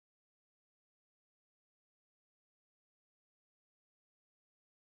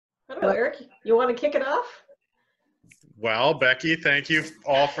I don't know, Eric, you want to kick it off? Well, Becky, thank you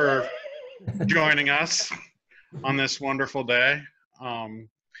all for joining us on this wonderful day. You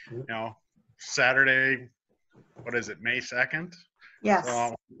know, Saturday, what is it, May 2nd? Yes.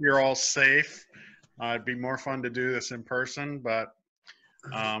 So you're all safe. It'd be more fun to do this in person, but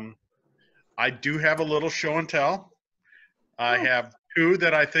I do have a little show and tell. I have two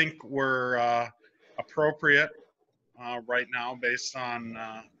that I think were appropriate right now based on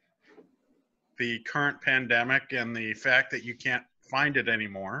the current pandemic and the fact that you can't find it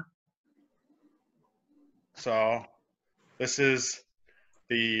anymore. So this is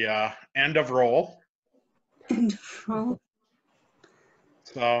the end of roll. End of roll.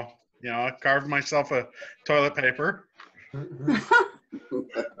 So, you know, I carved myself a toilet paper.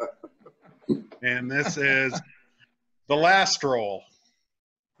 And this is the last roll.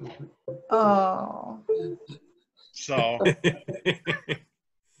 Oh. So.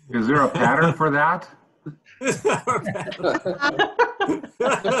 Is there a pattern for that?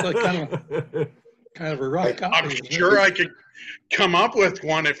 kind of a rough copy. I'm sure I could come up with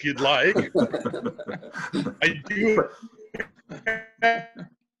one if you'd like. I do.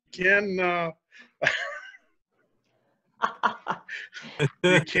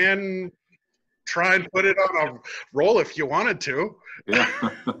 You can try and put it on a roll if you wanted to. Yeah.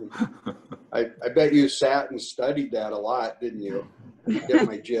 I bet you sat and studied that a lot, didn't you? You get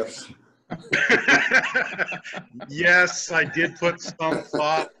my gifs. Yes, I did put some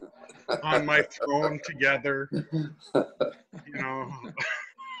thought on my throne together. You know.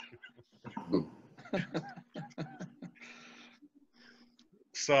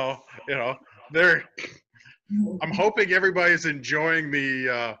 So, you know, I'm hoping everybody's enjoying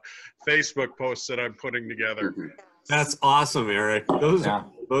the Facebook posts that I'm putting together. That's awesome, Eric. Those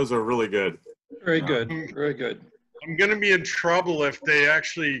are really good. Very good. Very good. I'm going to be in trouble if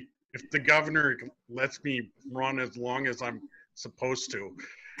the governor lets me run as long as I'm supposed to,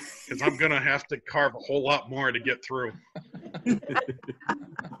 because I'm going to have to carve a whole lot more to get through.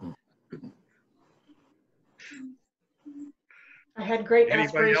 I had great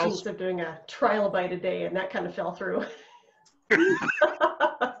aspirations of doing a trilobite a day, and that kind of fell through.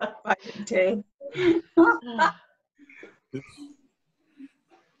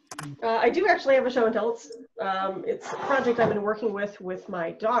 I do actually have a show and tell. It's a project I've been working with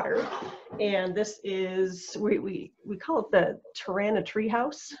my daughter, and this is we call it the Tarana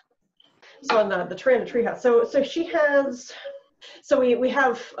Treehouse. So on the Tarana Treehouse, so she has, so we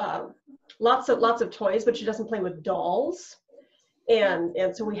have lots of toys, but she doesn't play with dolls.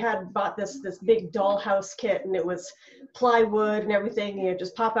 And so we had bought this big dollhouse kit, and it was plywood and everything. You know,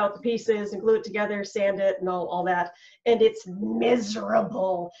 just pop out the pieces and glue it together, sand it, and all that. And it's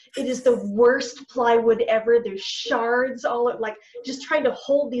miserable. It is the worst plywood ever. There's shards all like just trying to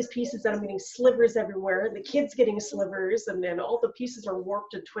hold these pieces that I'm getting slivers everywhere. The kid's getting slivers, and then all the pieces are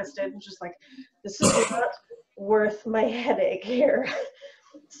warped and twisted. And just like, this is not worth my headache here.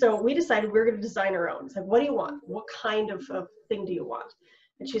 So we decided we were going to design our own. It's like, what do you want? What kind of thing do you want?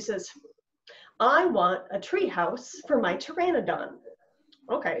 And she says, I want a tree house for my pteranodon.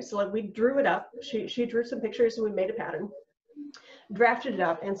 Okay, so like we drew it up. She drew some pictures and we made a pattern, drafted it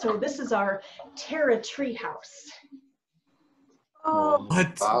up. And so this is our Terra tree house. Oh,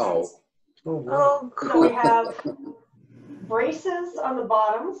 What? Wow. oh, So we have braces on the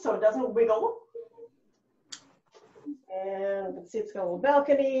bottom so it doesn't wiggle. And you can see it's got a little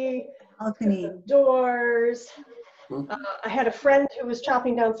balcony, doors. I had a friend who was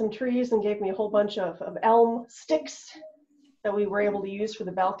chopping down some trees and gave me a whole bunch of elm sticks that we were able to use for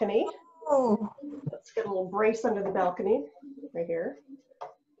the balcony. Oh. Let's get a little brace under the balcony right here.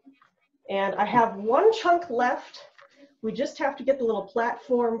 And I have one chunk left. We just have to get the little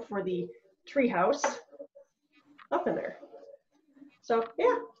platform for the tree house up in there. So,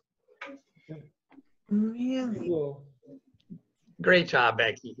 yeah. Really? Cool. Great job,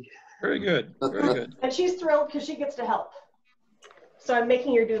 Becky. Very good. Very good. And she's thrilled because she gets to help. So I'm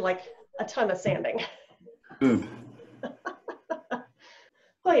making her do like a ton of sanding. Oh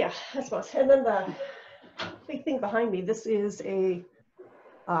yeah, I suppose. And then the big thing behind me, this is a,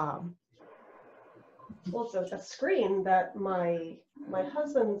 well, it's a screen that my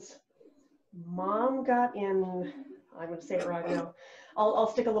husband's mom got in, I'm going to say it right now. I'll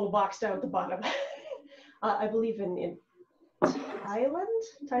stick a little box down at the bottom. I believe in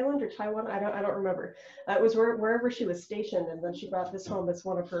Thailand or Taiwan. I don't remember. It was wherever she was stationed, and then she brought this home as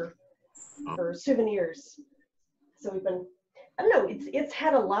one of her souvenirs. So we've been, I don't know, it's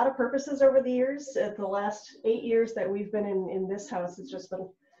had a lot of purposes over the years. The last 8 years that we've been in this house, it's just been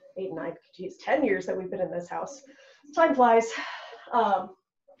 8, 9, geez, 10 years that we've been in this house. Time flies.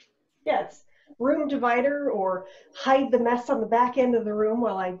 Yeah, it's room divider or hide the mess on the back end of the room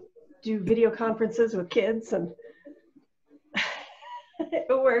while I do video conferences with kids, and it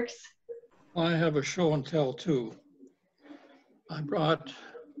works. I have a show and tell too. I brought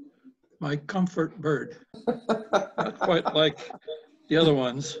my comfort bird. Not quite like the other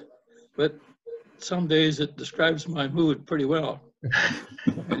ones, but some days it describes my mood pretty well.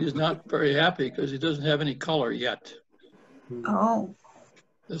 And he's not very happy because he doesn't have any color yet. Oh,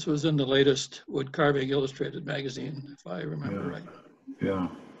 This was in the latest Woodcarving Illustrated magazine, if I remember right. Yeah.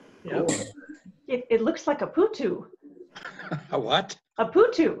 Yep. It looks like a putu. A what? A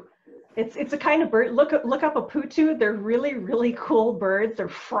putu. It's a kind of bird. Look up a putu. They're really, really cool birds. They're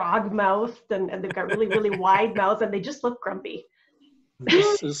frog-mouthed and they've got really, really wide mouths, and they just look grumpy.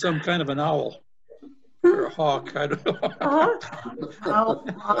 This is some kind of an owl or a hawk. I don't know.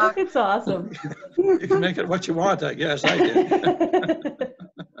 oh, It's awesome. You can make it what you want, I guess. I did.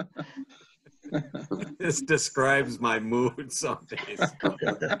 This describes my mood some days.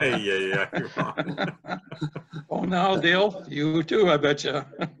 Hey, yeah, you're wrong. Oh, now, Dale, you too, I bet you.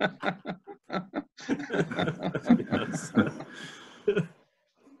 Yes.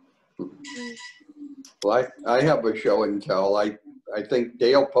 Well, I have a show and tell. I think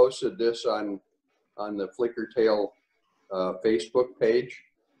Dale posted this on the Flickertail Facebook page,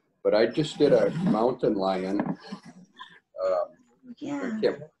 but I just did a mountain lion. yeah, I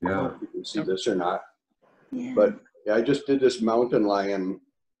can't know if you can see this or not, yeah. but yeah, I just did this mountain lion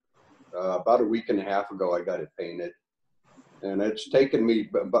about a week and a half ago. I got it painted, and it's taken me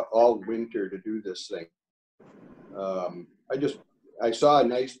all winter to do this thing. I saw a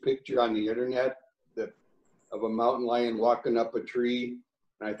nice picture on the internet of a mountain lion walking up a tree,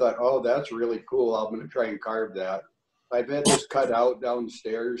 and I thought, oh, that's really cool. I'm going to try and carve that. I've had this cut out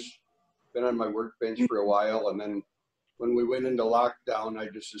downstairs, been on my workbench for a while, and then when we went into lockdown, I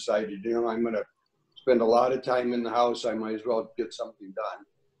just decided, I'm going to spend a lot of time in the house. I might as well get something done.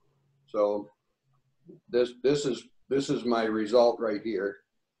 So this is my result right here,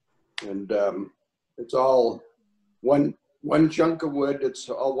 and it's all one chunk of wood. It's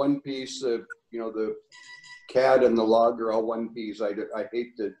all one piece. The cat and the log are all one piece. I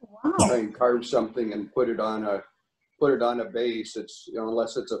hate to try and carve something and put it on a base. It's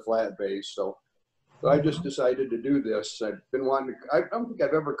unless it's a flat base. So I just decided to do this. I've been wanting to. I don't think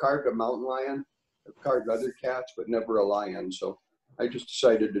I've ever carved a mountain lion. I've carved other cats, but never a lion. So I just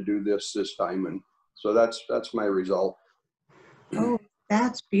decided to do this time, and so that's my result. Oh,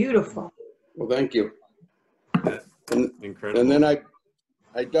 that's beautiful. Well, thank you. Incredible. And then I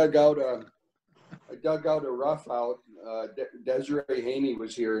dug out a rough out. Desiree Haney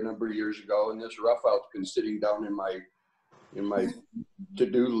was here a number of years ago, and this rough out's been sitting down in my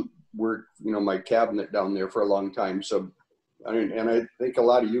to-do work, my cabinet down there for a long time. So, and I think a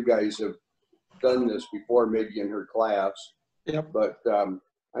lot of you guys have done this before, maybe in her class. Yep. But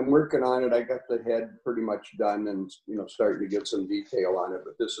I'm working on it. I got the head pretty much done, and starting to get some detail on it.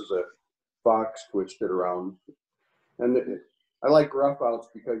 But this is a fox twisted around, and I like rough outs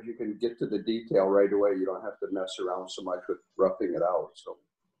because you can get to the detail right away. You don't have to mess around so much with roughing it out.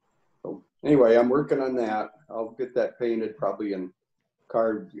 So anyway, I'm working on that. I'll get that painted probably and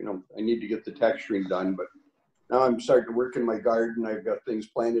carved. I need to get the texturing done, but now I'm starting to work in my garden. I've got things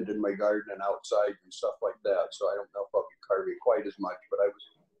planted in my garden and outside and stuff like that. So I don't know if I'll be carving quite as much, but I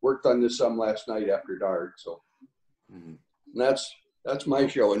worked on this some last night after dark. So that's my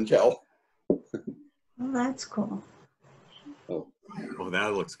show and tell. Well, that's cool. Oh,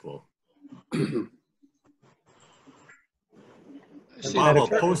 that looks cool. See, Bob, I'll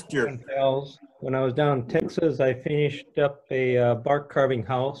post your. When I was down in Texas, I finished up a bark carving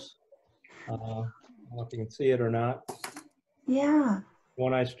house. I don't know if you can see it or not. Yeah.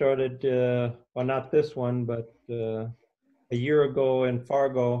 When I started, well, not this one, but a year ago in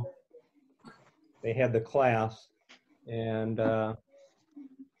Fargo, they had the class, and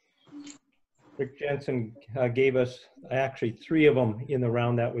Rick Jensen gave us actually 3 of them in the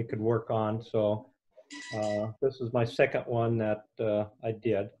round that we could work on. So this is my second one that I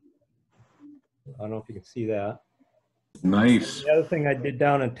did. I don't know if you can see that. Nice. The other thing I did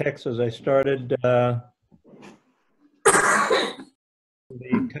down in Texas, I started the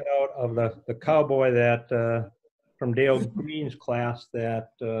cutout of the cowboy that from Dale Green's class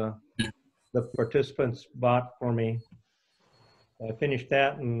that the participants bought for me. I finished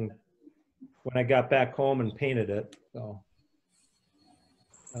that, and when I got back home and painted it, so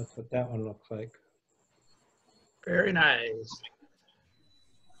that's what that one looks like. Very nice.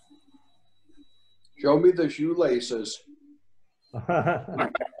 Show me the shoelaces.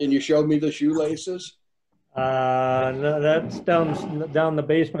 Can you show me the shoelaces? No, that's down the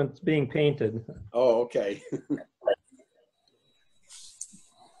basement. It's being painted. Oh, okay.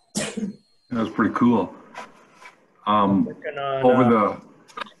 That's pretty cool. Working on, Over the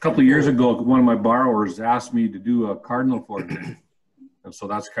couple of years ago, one of my borrowers asked me to do a cardinal for him. And so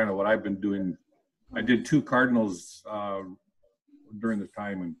that's kind of what I've been doing. I did 2 cardinals during the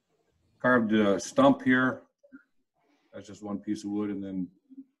time and carved a stump here. That's just one piece of wood, and then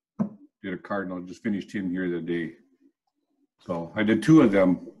did a cardinal. Just finished him here the day. So I did 2 of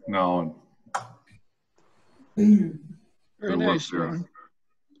them now. And Very nice, Warren.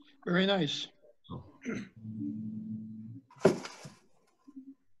 Very nice.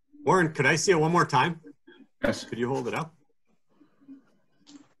 Warren, could I see it one more time? Yes. Could you hold it up?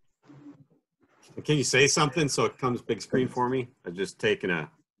 And can you say something so it comes big screen for me? I've just taken a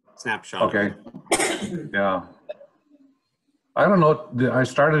snapshot. Okay. Yeah. I don't know. I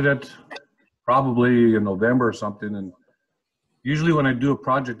started it probably in November or something. And usually when I do a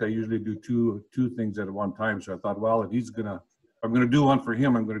project, I usually do two things at one time. So I thought, well, if I'm going to do one for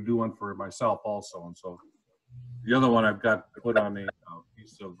him, I'm going to do one for myself also. And so the other one I've got put on a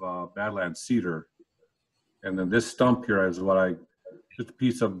piece of Badlands cedar. And then this stump here is just a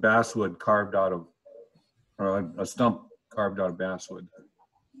piece of basswood carved out of, or a stump carved out of basswood.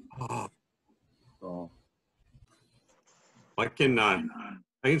 So I can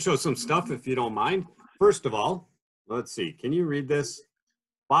show some stuff if you don't mind. First of all, let's see. Can you read this?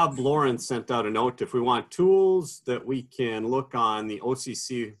 Bob Lawrence sent out a note. If we want tools that we can look on the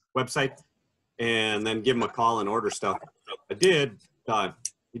OCC website and then give him a call and order stuff. I did.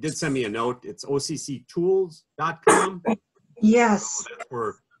 He did send me a note. It's OCCtools.com. Yes. That's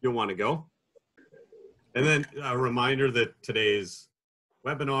where you'll want to go. And then a reminder that today's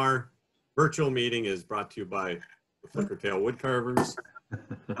webinar virtual meeting is brought to you by the Flickertail Woodcarvers.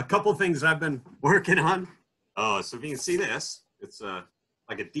 A couple things I've been working on. Oh, so if you can see this, it's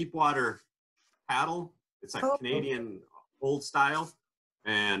like a deep water paddle. It's like Canadian old style.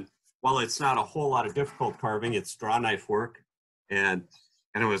 And while it's not a whole lot of difficult carving, it's draw knife work. And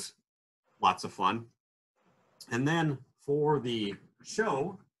it was lots of fun. And then for the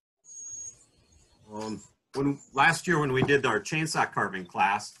show, last year when we did our chainsaw carving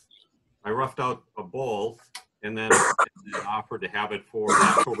class, I roughed out a bowl and then offered to have it for the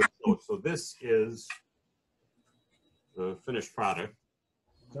October show. So this is the finished product.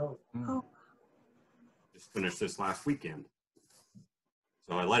 Oh. Just finished this last weekend.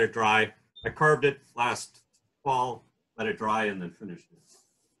 So I let it dry. I carved it last fall, let it dry, and then finished it.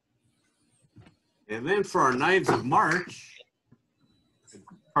 And then for our knives of March, I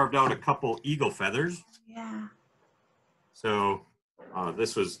carved out a couple eagle feathers. Yeah. So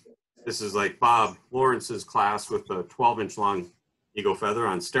this is like Bob Lawrence's class with a 12-inch long eagle feather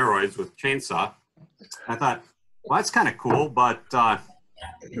on steroids with chainsaw. I thought, well, that's kind of cool, but how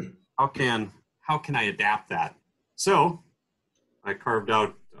can I adapt that? So I carved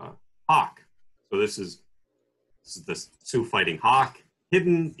out hawk. So this is the Sioux fighting hawk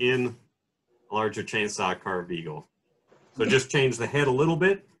hidden in a larger chainsaw carved eagle. So just change the head a little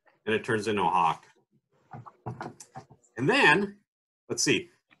bit and it turns into a hawk. And then, let's see,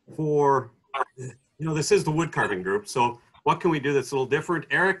 this is the wood carving group. So what can we do that's a little different?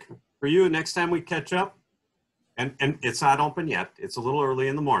 Eric, for you, next time we catch up, and it's not open yet. It's a little early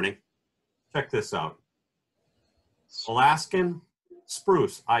in the morning. Check this out. Alaskan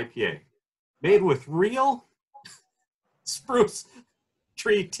spruce IPA, made with real spruce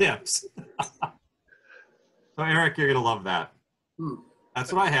tree tips. So Eric, you're gonna love that.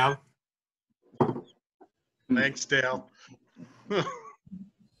 That's what I have. Thanks, Dale.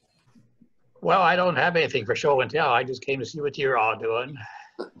 Well, I don't have anything for show and tell. I just came to see what you're all doing.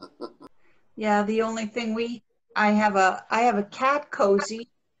 Yeah, the only thing I have a cat cozy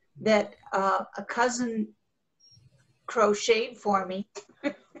that a cousin crocheted for me.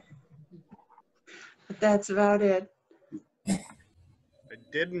 But that's about it. I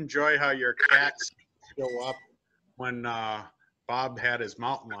did enjoy how your cats show up when Bob had his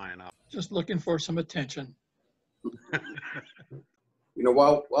mountain lion up. Just looking for some attention.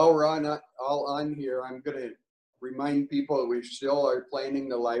 While we're all on here, I'm going to remind people that we still are planning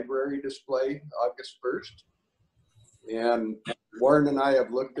the library display August 1st. And Warren and I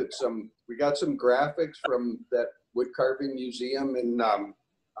have looked at we got some graphics from that wood carving museum in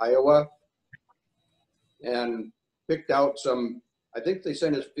Iowa and picked out I think they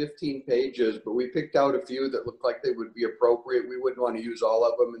sent us 15 pages, but we picked out a few that looked like they would be appropriate. We wouldn't want to use all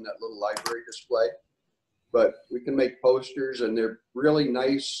of them in that little library display, but we can make posters and they're really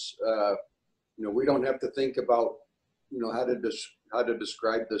nice. We don't have to think about, how to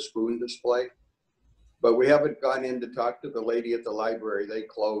describe the spoon display. But we haven't gone in to talk to the lady at the library. They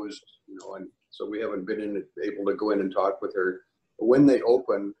closed, you know, and so we haven't been able to go in and talk with her. But when they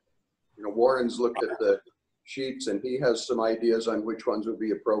open, you know, Warren's looked at the sheets and he has some ideas on which ones would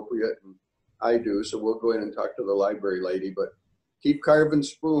be appropriate, and I do. So we'll go in and talk to the library lady. But keep carving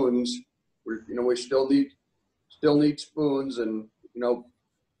spoons. We still need spoons, and you know,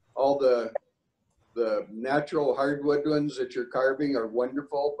 all the natural hardwood ones that you're carving are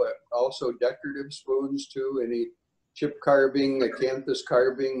wonderful, but also decorative spoons too. Any chip carving, acanthus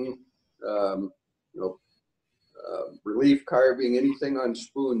carving, relief carving, anything on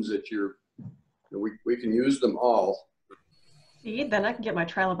spoons that we can use them all. See, then I can get my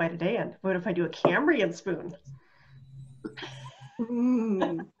trilobite a day in. What if I do a Cambrian spoon?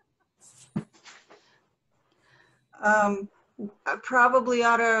 I probably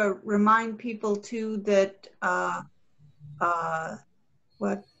ought to remind people too that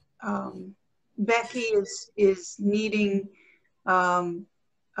Becky is needing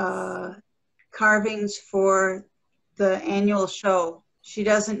carvings for the annual show. She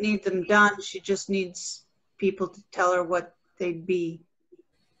doesn't need them done. She just needs people to tell her what they'd be.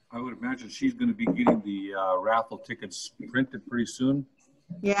 I would imagine she's going to be getting the raffle tickets printed pretty soon.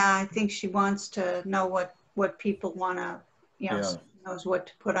 Yeah, I think she wants to know what people want to, so she knows what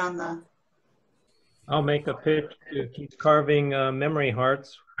to put on the. I'll make a pitch to keep carving memory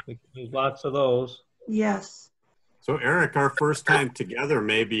hearts. We can use lots of those. Yes. So Eric, our first time together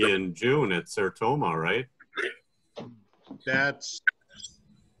may be in June at Sertoma, right? That's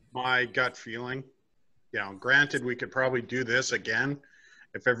my gut feeling. Granted, we could probably do this again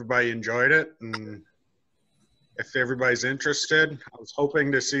if everybody enjoyed it and if everybody's interested. I was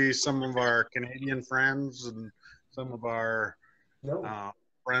hoping to see some of our Canadian friends and some of our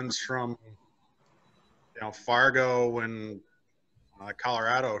friends from Fargo and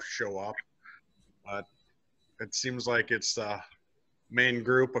Colorado show up, but it seems like it's the main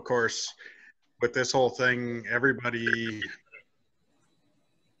group. Of course, with this whole thing, everybody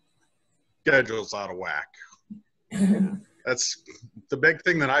schedule's out of whack. That's the big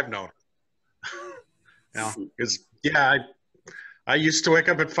thing that I've known. Because I used to wake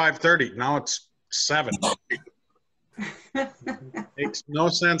up at 5:30. Now it's 7. Makes no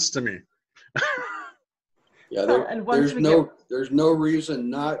sense to me. There's no reason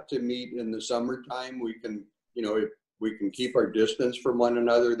not to meet in the summertime. We can, if we can keep our distance from one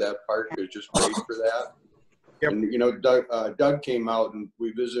another, that park is just great for that. Yep. And Doug came out and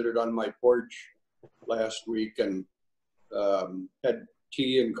we visited on my porch last week and had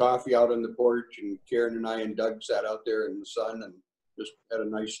tea and coffee out on the porch, and Karen and I and Doug sat out there in the sun and just had a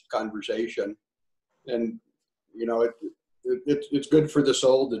nice conversation. And it's good for the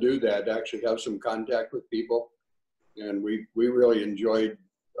soul to do that, to actually have some contact with people. And we really enjoyed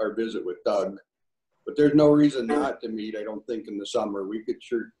our visit with Doug. But there's no reason not to meet, I don't think, in the summer. We could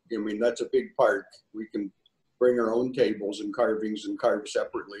that's a big park. We can bring our own tables and carvings and carve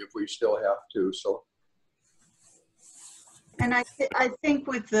separately if we still have to. So. And I think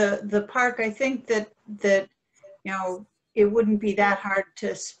with the park, I think that it wouldn't be that hard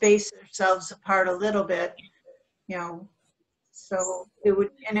to space ourselves apart a little bit, so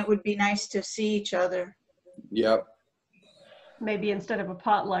it would be nice to see each other. Yep. Maybe instead of a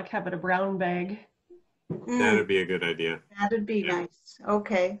potluck, have it a brown bag. That'd be a good idea. That'd be nice.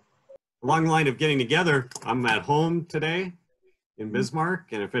 Okay. Along the line of getting together, I'm at home today in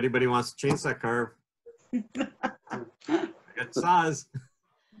Bismarck, and if anybody wants to chainsaw carve, I got saws.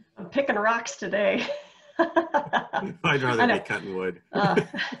 I'm picking rocks today. I'd rather be cutting wood. And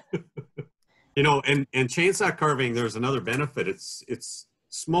chainsaw carving, there's another benefit. It's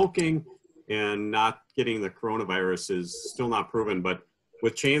smoking and not getting the coronavirus is still not proven, but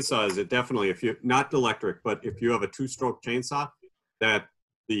with chainsaws, it definitely, if you, not electric, but if you have a 2-stroke chainsaw, that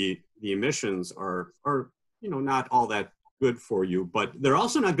the emissions are not all that good for you, but they're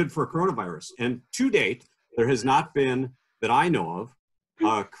also not good for coronavirus. And to date, there has not been, that I know of,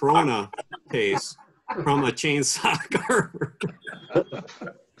 a corona case from a chainsaw carver.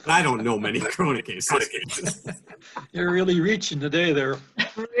 I don't know many corona cases. You're really reaching today there.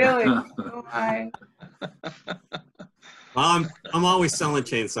 Really? Oh, I'm always selling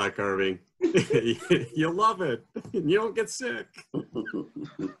chainsaw carving. You'll love it. You don't get sick.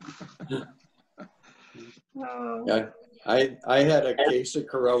 Yeah, I had a case of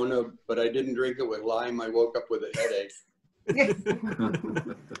Corona, but I didn't drink it with lime. I woke up with a headache.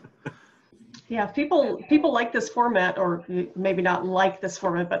 Yeah, people like this format, or maybe not like this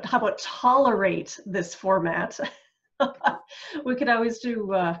format, but how about tolerate this format? We could always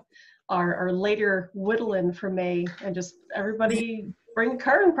do our later woodland for May and just everybody bring a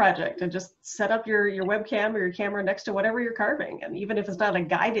carving project and just set up your webcam or your camera next to whatever you're carving. And even if it's not a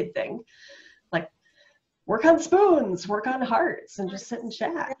guided thing, like work on spoons, work on hearts, and just sit and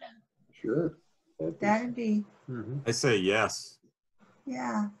chat. Sure. That'd be, I say yes.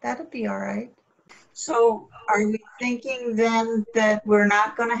 yeah, that'd be all right. So are we thinking then that we're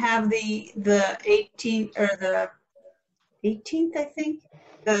not going to have the 18th or the 18th, I think,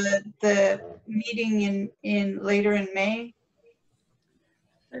 the meeting in later in May?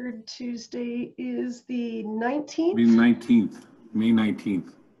 Third Tuesday is the 19th. May 19th, May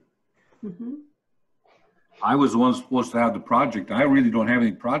 19th. Mm-hmm. I was the one supposed to have the project. I really don't have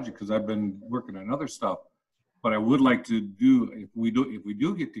any project because I've been working on other stuff. But I would like to do, if we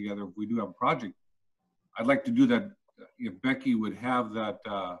do get together, if we do have a project, I'd like to do that. If Becky would have that,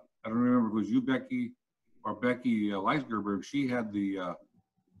 I don't remember if it was you, Becky, or Becky Leisgerberg. She had the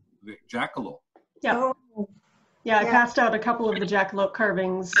jackalope. Yeah. Oh, Yeah, I passed out a couple of the jackalope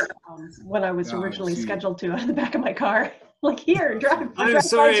carvings when I was Yeah, I originally see. scheduled to out of the back of my car. Like, here, drive. I'm drive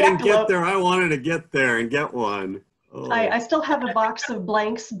sorry my I didn't get jackalope. there. I wanted to get there and get one. Oh. I still have a box of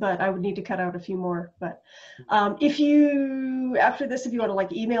blanks, but I would need to cut out a few more. But if you, after this, if you want to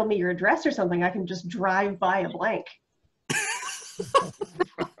like email me your address or something, I can just drive by a blank.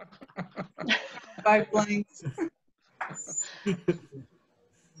 by blanks.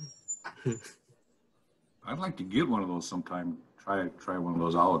 I'd like to get one of those sometime. Try one of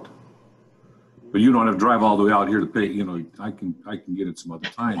those out. But you don't have to drive all the way out here to pay. You know, I can get it some other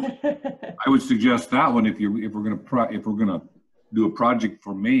time. I would suggest that one if we're gonna do a project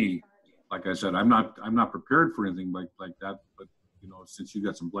for May. Like I said, I'm not prepared for anything like that. But you know, since you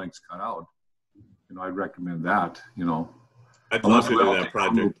got some blanks cut out, you know, I'd recommend that. You know, I'd love to do Unless that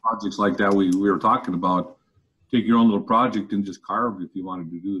project. projects like that we were talking about. Take your own little project and just carve if you wanted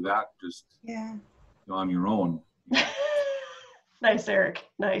to do that. Just Yeah. on your own. Nice, Eric.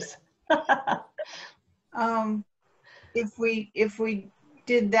 Nice. If we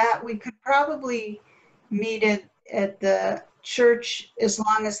did that, we could probably meet at the church as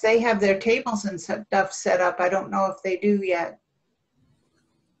long as they have their tables and stuff set up. I don't know if they do yet.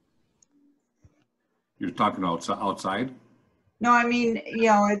 You're talking outside? No, I mean, you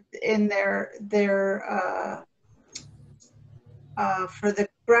know, in their for the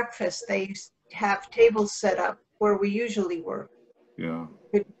breakfast, they have tables set up where we usually work. Yeah.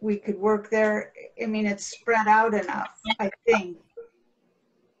 We could work there. I mean, it's spread out enough, I think.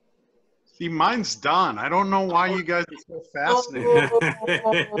 See, mine's done. I don't know why you guys are so fascinated.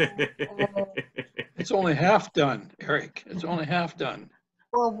 It's only half done, Eric. It's only half done.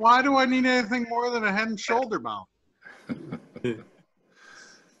 Well, why do I need anything more than a head and shoulder mount?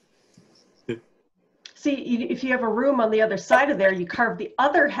 See, if you have a room on the other side of there, you carve the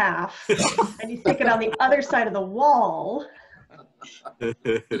other half and you stick it on the other side of the wall.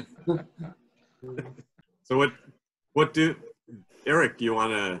 So what do, Eric, do you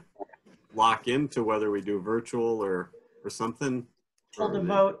want to lock into whether we do virtual or something? Hold for a the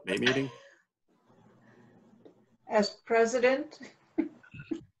vote. May meeting? As president,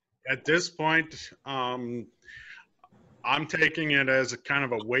 At this point, I'm taking it as a kind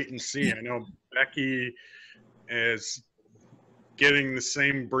of a wait and see. I know Becky is getting the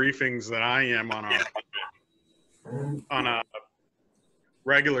same briefings that I am on a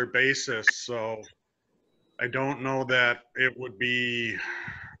regular basis, so I don't know that it would be,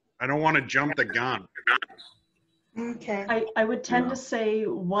 I don't want to jump the gun. okay. I would tend to say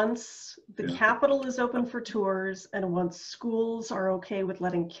once the Yeah. Capitol is open for tours and once schools are okay with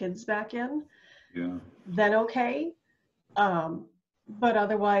letting kids back in, Yeah. then okay. But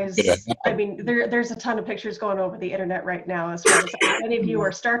otherwise, I mean, there's a ton of pictures going over the internet right now. As far as if any of you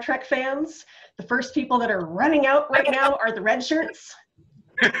are Star Trek fans, the first people that are running out right now are the red shirts.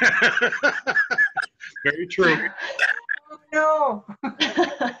 Very true. No.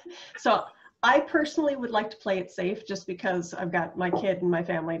 So I personally would like to play it safe just because I've got my kid and my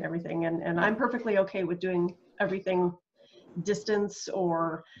family and everything, and I'm perfectly okay with doing everything distance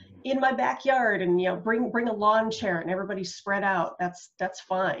or in my backyard, and you know, bring a lawn chair and everybody spread out. That's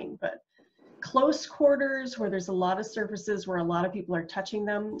fine. But close quarters where there's a lot of surfaces where a lot of people are touching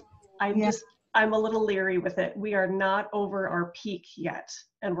them, I'm a little leery with it. We are not over our peak yet,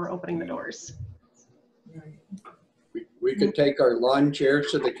 and we're opening the doors. We could take our lawn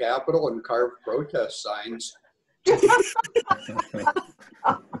chairs to the Capitol and carve protest signs.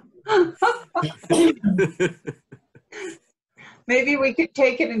 Maybe we could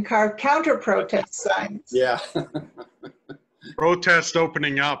take it and carve counter-protest signs. Yeah. Protest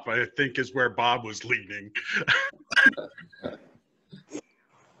opening up, I think, is where Bob was leading.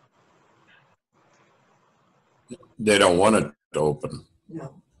 They don't want to open.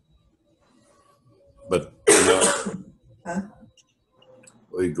 No. But Huh?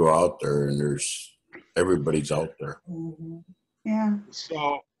 we go out there and everybody's out there. Mm-hmm. Yeah.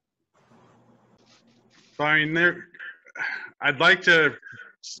 So I mean, I'd like to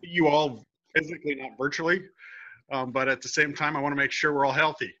see you all physically, not virtually, but at the same time, I want to make sure we're all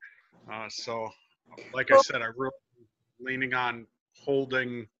healthy. So, like I said, I'm really leaning on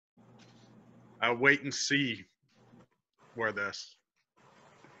holding a wait and see where this.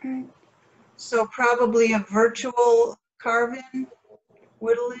 Right. So probably a virtual carve-in,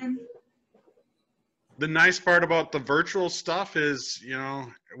 whittle-in. The nice part about the virtual stuff is, you know,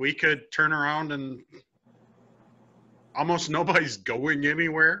 we could turn around and almost nobody's going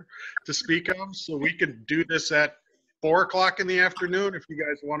anywhere to speak of. So we could do this at 4 o'clock in the afternoon if you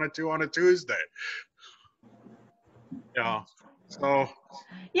guys wanted to on a Tuesday. Yeah. So.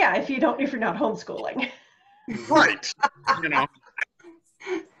 Yeah, if you're not homeschooling. Right. You know,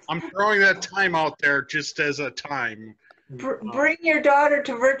 I'm throwing that time out there just as a time. Bring your daughter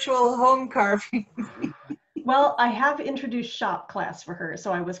to virtual home carving. Well, I have introduced shop class for her.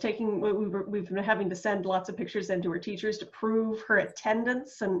 So I was taking, we've been having to send lots of pictures in to her teachers to prove her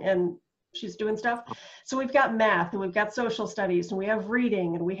attendance, and she's doing stuff. So we've got math, and we've got social studies, and we have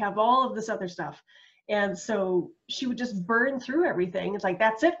reading, and we have all of this other stuff. And so she would just burn through everything. It's like,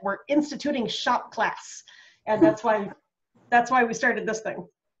 that's it, we're instituting shop class. And that's why we started this thing.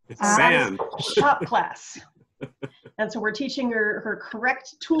 It's sand. Shop class. And so we're teaching her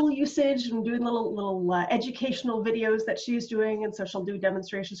correct tool usage and doing little educational videos that she's doing. And so she'll do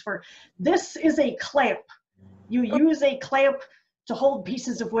demonstrations for, this is a clamp. You use a clamp to hold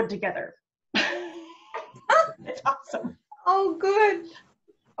pieces of wood together. It's awesome. Oh, good.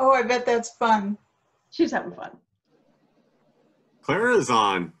 Oh, I bet that's fun. She's having fun. Clara's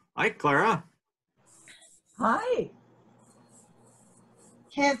on. Hi, Clara. Hi.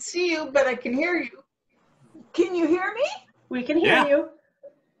 Can't see you, but I can hear you. Can you hear me? We can hear you.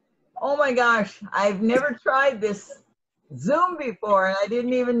 Oh my gosh, I've never tried this Zoom before, and I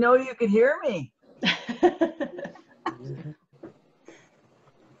didn't even know you could hear me.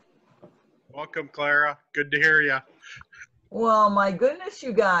 Welcome, Clara. Good to hear you. Well, my goodness,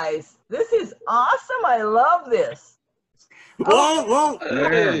 you guys. This is awesome. I love this. Whoa, whoa.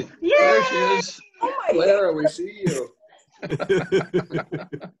 Hey, there she is. Oh my Clara, we see you.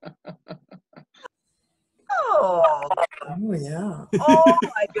 Oh. Oh, yeah. Oh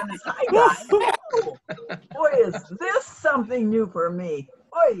my goodness. Hi, guys. Oh, boy, is this something new for me.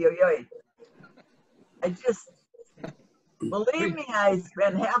 Oy, oy, oy. I just, believe me, I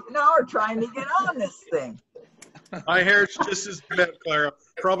spent half an hour trying to get on this thing. My hair's just as bad, Clara.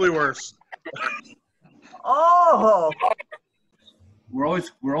 Probably worse. Oh. We're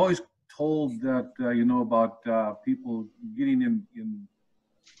always told that, you know, about people getting in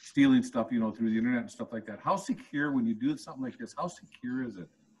stealing stuff, you know, through the internet and stuff like that. How secure, when you do something like this, how secure is it?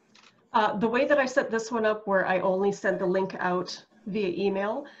 The way that I set this one up, where I only send the link out via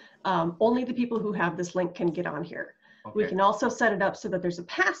email, only the people who have this link can get on here. Okay. We can also set it up so that there's a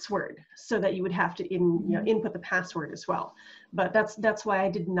password, so that you would have to input the password as well. But that's why I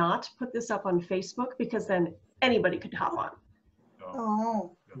did not put this up on Facebook, because then anybody could hop on.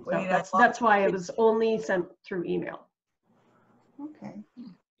 Oh. So that's why it was only sent through email. Okay.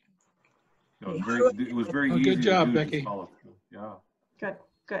 It was very easy. Good job, to Becky. Yeah. Good,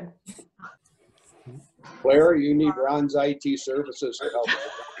 good. Clara, you need Ron's IT services to help.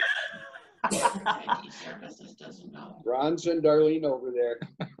 Ron's and Darlene over there.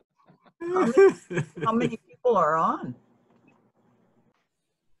 How many people are on?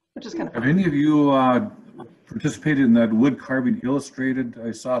 Which is kind of Have fun. any of you participated in that Wood Carving Illustrated?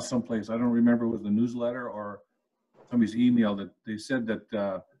 I saw someplace, I don't remember, it was the newsletter or somebody's email, that they said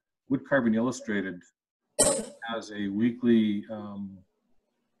that Wood Carving Illustrated has a weekly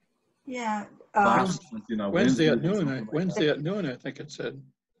class, you know, Wednesday at Wednesdays or noon. something like Wednesday at noon, I think it said.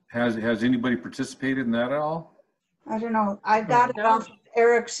 that. Has anybody participated in that at all? I don't know. I got it off of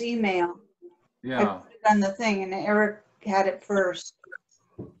Eric's email. I Yeah. put it on the thing, and Eric had it first.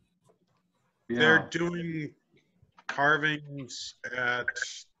 They're doing carvings at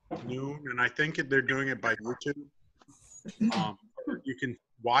noon, and I think they're doing it by YouTube. You can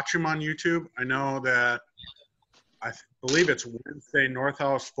watch them on YouTube. I know that I believe it's Wednesday, North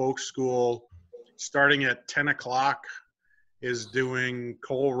House Folk School, starting at 10 o'clock, is doing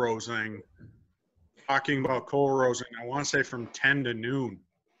coal rosing, talking about coal rosing. I want to say from 10 to noon.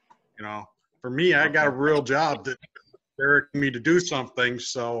 You know, for me, I got a real job that they're asking me to do something,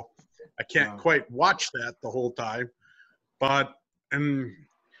 so I can't quite watch that the whole time. But, and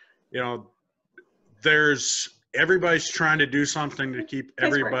you know, there's everybody's trying to do something to keep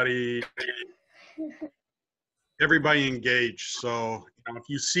everybody engaged. So, you know, if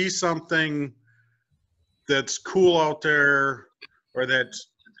you see something that's cool out there or that's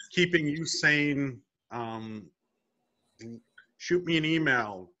keeping you sane, shoot me an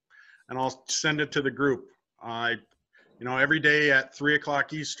email and I'll send it to the group. You know, every day at 3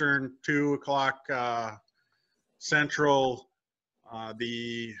 o'clock Eastern, 2 o'clock Central,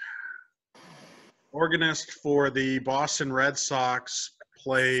 the organist for the Boston Red Sox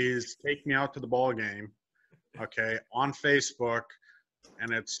plays Take Me Out to the Ball Game, okay, on Facebook,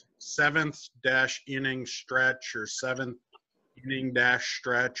 and it's 7th-inning stretch or 7th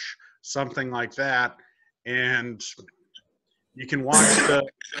inning-stretch, something like that. And you can watch the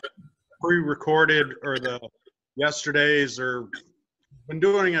pre-recorded or the yesterdays, or been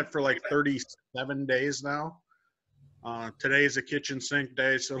doing it for like 37 days now. Today's a kitchen sink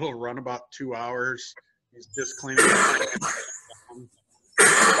day, so it'll run about 2 hours. He's just cleaning up.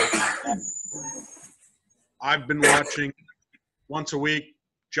 I've been watching once a week.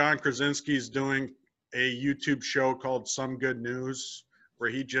 John Krasinski's doing a YouTube show called Some Good News, where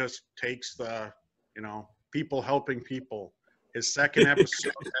he just takes the, you know, people helping people. His second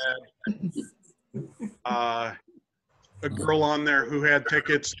episode had a girl on there who had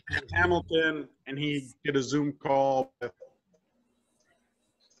tickets in Hamilton, and he did a Zoom call with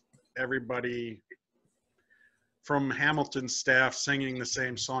everybody from Hamilton staff singing the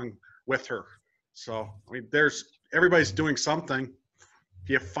same song with her. So, I mean, everybody's doing something. If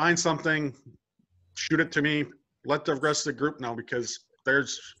you find something, shoot it to me. Let the rest of the group know, because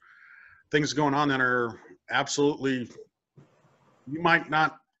there's things going on that are absolutely, you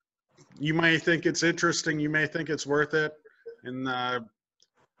may think it's interesting, you may think it's worth it. And the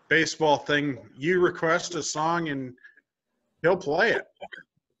baseball thing, you request a song and he'll play it.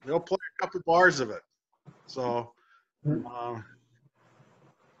 He'll play a couple bars of it. So,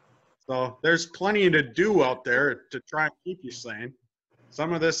 so there's plenty to do out there to try and keep you sane.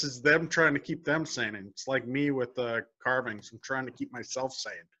 Some of this is them trying to keep them sane. And it's like me with carvings. I'm trying to keep myself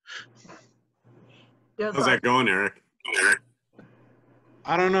sane. How's that going, Eric?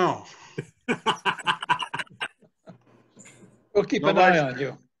 I don't know. We'll keep an eye on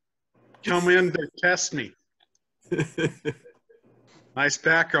you. Come in to test me. Nice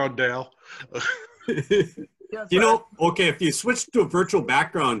background, Dale. You know, okay, if you switch to a virtual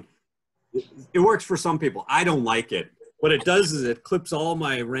background, it works for some people. I don't like it. What it does is it clips all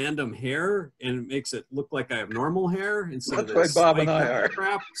my random hair and it makes it look like I have normal hair instead of That's this why Bob and I are.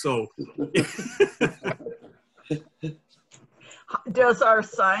 crap. So Does our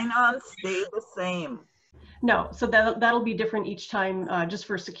sign-on stay the same? No, so that'll be different each time, just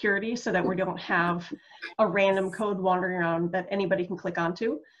for security, so that we don't have a random code wandering around that anybody can click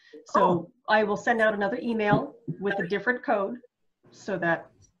onto. So I will send out another email with a different code so that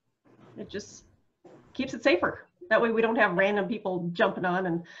it just keeps it safer. That way we don't have random people jumping on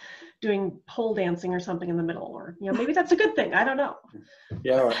and doing pole dancing or something in the middle, or, you know, maybe that's a good thing. I don't know.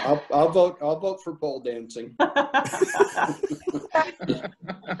 Yeah, I'll vote for pole dancing. That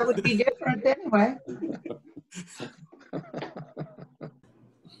would be different anyway.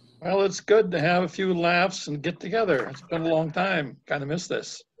 Well, it's good to have a few laughs and get together. It's been a long time. Kind of miss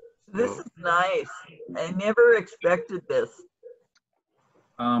this. This is nice. I never expected this.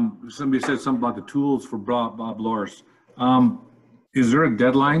 Somebody said something about the tools for Bob Loris. Is there a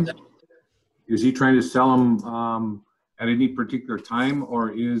deadline? Is he trying to sell them at any particular time,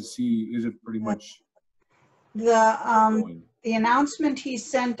 or is it pretty much? The announcement he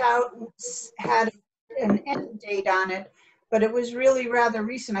sent out had an end date on it, but it was really rather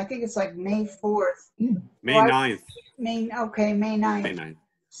recent. I think it's like May 4th. May 9th. May 9th. May 9th.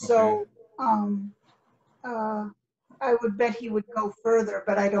 So, I would bet he would go further,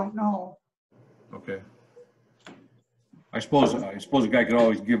 but I don't know. Okay. I suppose a guy could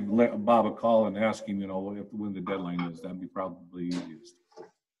always give Bob a call and ask him, you know, when the deadline is. That'd be probably easiest.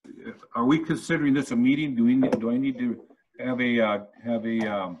 Are we considering this a meeting? Do I need to have a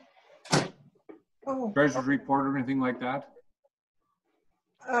treasurer's report or anything like that?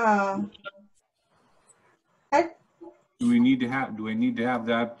 Do we need to have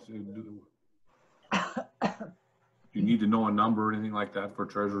that? Do you need to know a number or anything like that for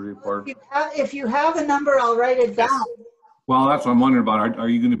treasurer's report? If you have a number, I'll write it down. Well, that's what I'm wondering about. Are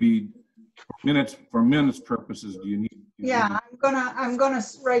you going to be for minutes purposes? Do you need? Yeah, I'm gonna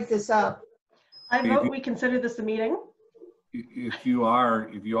write this up. I vote we consider this a meeting. If you are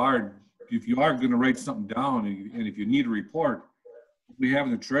going to write something down, and if you need a report, we have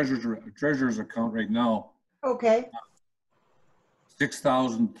in the treasurer's account right now. Okay.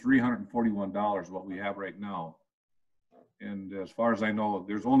 $6,341. What we have right now. And as far as I know,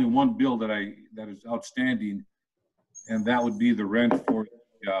 there's only one bill that is outstanding, and that would be the rent for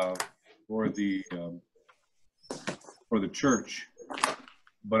the church.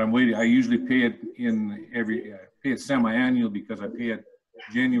 But I'm waiting. I usually pay it pay it semi-annual because I pay it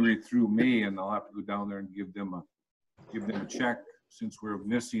January through May, and I'll have to go down there and give them a check. Since we're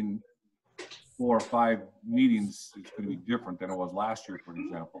missing 4 or 5 meetings, it's going to be different than it was last year, for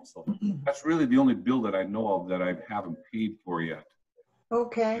example. So that's really the only bill that I know of that I haven't paid for yet.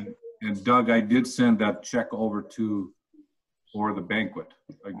 Okay. And Doug, I did send that check over for the banquet.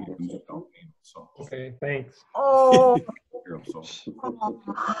 I gave him the down payment, so. Okay, thanks. Oh. So.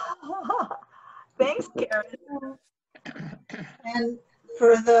 Thanks, Karen. And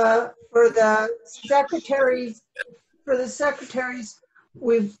for the secretaries,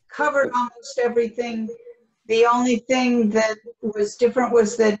 we've covered almost everything. The only thing that was different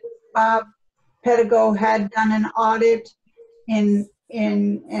was that Bob Pedigo had done an audit and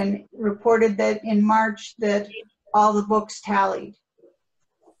reported that in March that all the books tallied.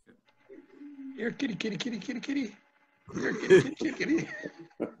 Here, kitty, kitty, kitty, kitty, kitty. Here, kitty, kitty, kitty, kitty.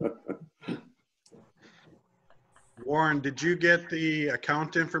 Warren, did you get the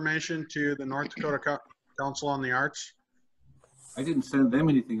account information to the North Dakota Council on the Arts? I didn't send them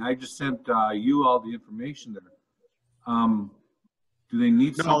anything. I just sent you all the information there. Do they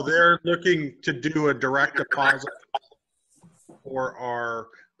need something? No, they're looking to do a direct deposit for our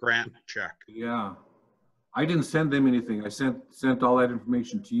grant check. Yeah. I didn't send them anything. I sent all that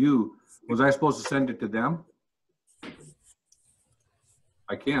information to you. Was I supposed to send it to them?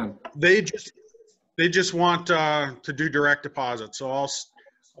 I can. They just want to do direct deposit. So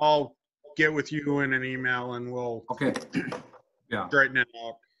I'll get with you in an email and we'll yeah, straighten it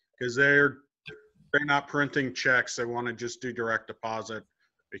out, because they're not printing checks. They want to just do direct deposit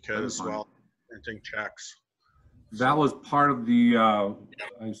because, well, printing checks. That was part of the. I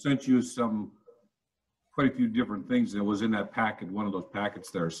sent you quite a few different things that was in that packet, one of those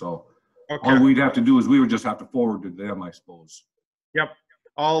packets there. So all we'd have to do is we would just have to forward to them, I suppose. Yep.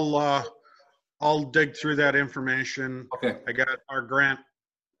 I'll dig through that information. Okay. I got our grant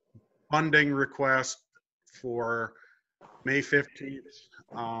funding request for May 15th.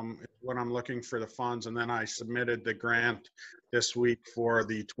 When I'm looking for the funds, and then I submitted the grant this week for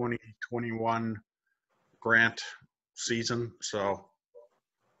the 2021 grant season. So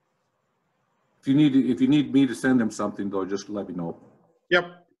if you need me to send them something, though, just let me know.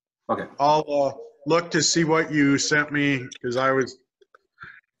 Yep. Okay. I'll look to see what you sent me, because I was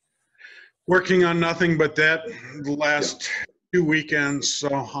working on nothing but that the last 2 weekends. So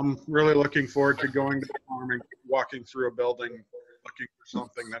I'm really looking forward to going to the farm and walking through a building looking for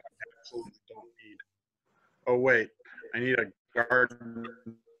something that I absolutely don't need. Oh, wait, I need a garden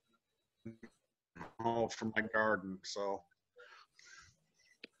for my garden. So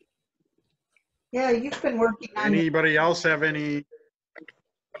Yeah, you've been working on. Anybody else have any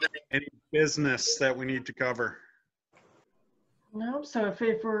business that we need to cover? No, so if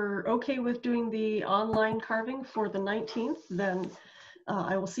we're okay with doing the online carving for the 19th, then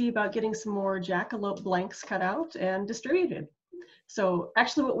I will see about getting some more jackalope blanks cut out and distributed. So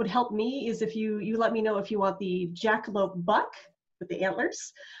actually what would help me is if you let me know if you want the jackalope buck with the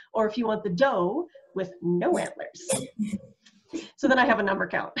antlers, or if you want the doe with no antlers. So then I have a number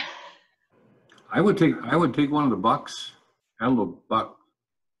count. I would take one of the bucks, antelope buck.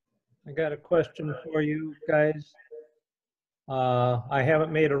 I got a question for you guys. I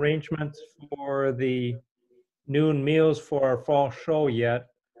haven't made arrangements for the noon meals for our fall show yet.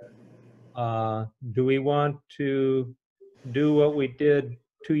 Do we want to do what we did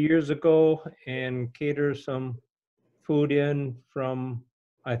 2 years ago and cater some food in from,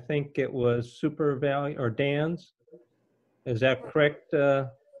 I think it was Super Valley or Dan's? Is that correct,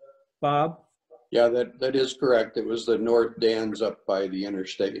 Bob? Yeah, that is correct. It was the North Dan's up by the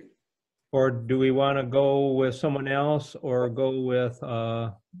interstate. Or do we want to go with someone else, or go with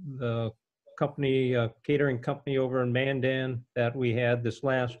the company, catering company over in Mandan that we had this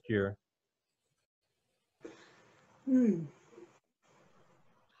last year?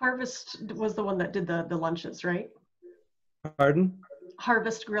 Harvest was the one that did the lunches, right? Pardon?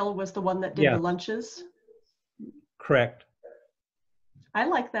 Harvest Grill was the one that did the lunches. Correct. I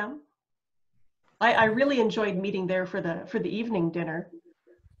like them. I really enjoyed meeting there for the evening dinner.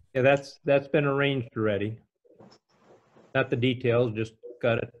 Yeah, that's been arranged already. Not the details, just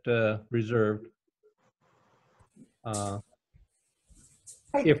got it reserved.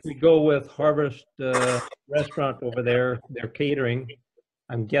 If we go with Harvest Restaurant over there, their catering,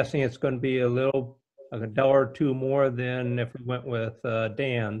 I'm guessing it's going to be $1 or $2 more than if we went with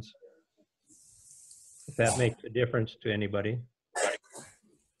Dan's. if that makes a difference to anybody.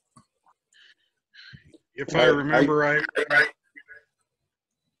 If I remember right,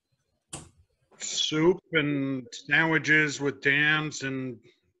 soup and sandwiches with Dan's, and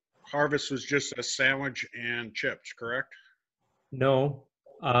Harvest was just a sandwich and chips, correct? No.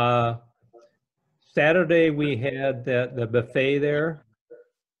 Saturday, we had the buffet there.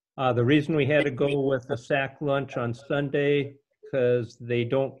 The reason we had to go with the sack lunch on Sunday, because they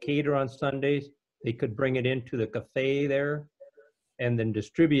don't cater on Sundays. They could bring it into the cafe there and then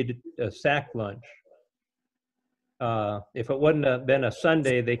distribute a sack lunch. If it wouldn't have been a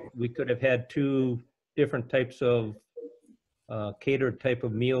Sunday, we could have had 2 different types of catered type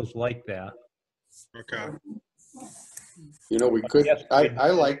of meals like that. Okay. You know, we could, Yes, I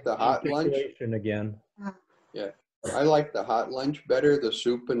like the hot lunch. situation again. Yeah, I like the hot lunch better, the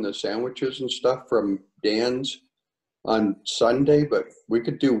soup and the sandwiches and stuff from Dan's on Sunday, but we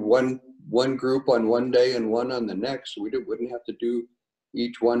could do one group on one day and one on the next. We wouldn't have to do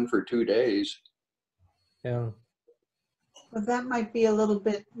each one for 2 days. Yeah. Well, that might be a little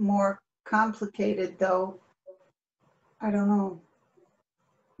bit more complicated, though. I don't know.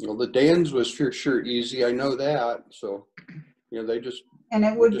 Well, the Dan's was for sure easy. I know that. So, you know, they just, And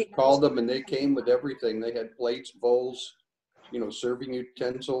it we would just be, called them and they came with everything. They had plates, bowls, you know, serving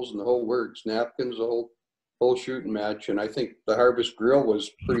utensils and the whole works, napkins, the whole shooting match. And I think the Harvest Grill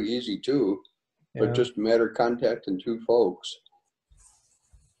was pretty easy too, Yeah. but just a matter of contacting 2 folks.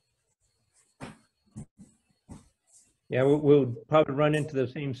 Yeah, we'll probably run into the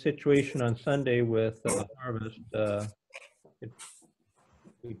same situation on Sunday with Harvest.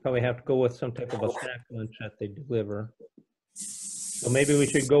 We probably have to go with some type of a snack lunch that they deliver. So maybe we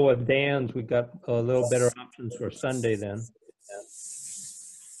should go with Dan's. We got a little better options for Sunday then.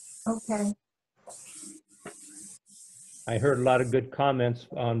 okay. I heard a lot of good comments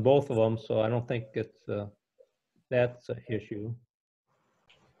on both of them, so I don't think that's an issue.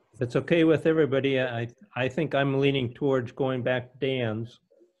 If it's okay with everybody, I think I'm leaning towards going back to Dan's.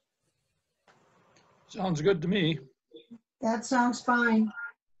 Sounds good to me. That sounds fine.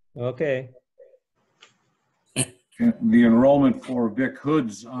 Okay. The enrollment for Vic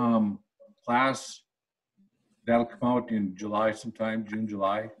Hood's class, that'll come out in July sometime, June,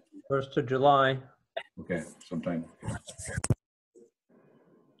 July. 1st of July. Okay, sometime.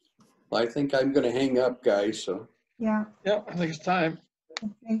 I think I'm going to hang up, guys. So. Yeah, Yeah, I think it's time. I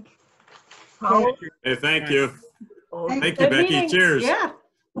think. How- Hey, thank you. oh, Thank you, Good Becky. meeting. Cheers. Yeah.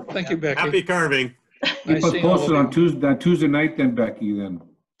 Thank you, Becky. Happy carving. Keep Nice us seeing all of posted you. on Tuesday night then, Becky, then.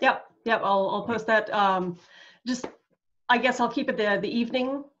 Yep. I'll post that. Just, I guess I'll keep it the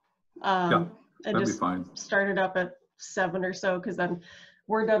evening. And That'd be just fine. start it up at 7 or so, because then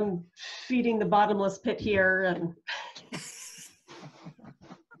we're done feeding the bottomless pit here and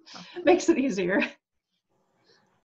makes it easier.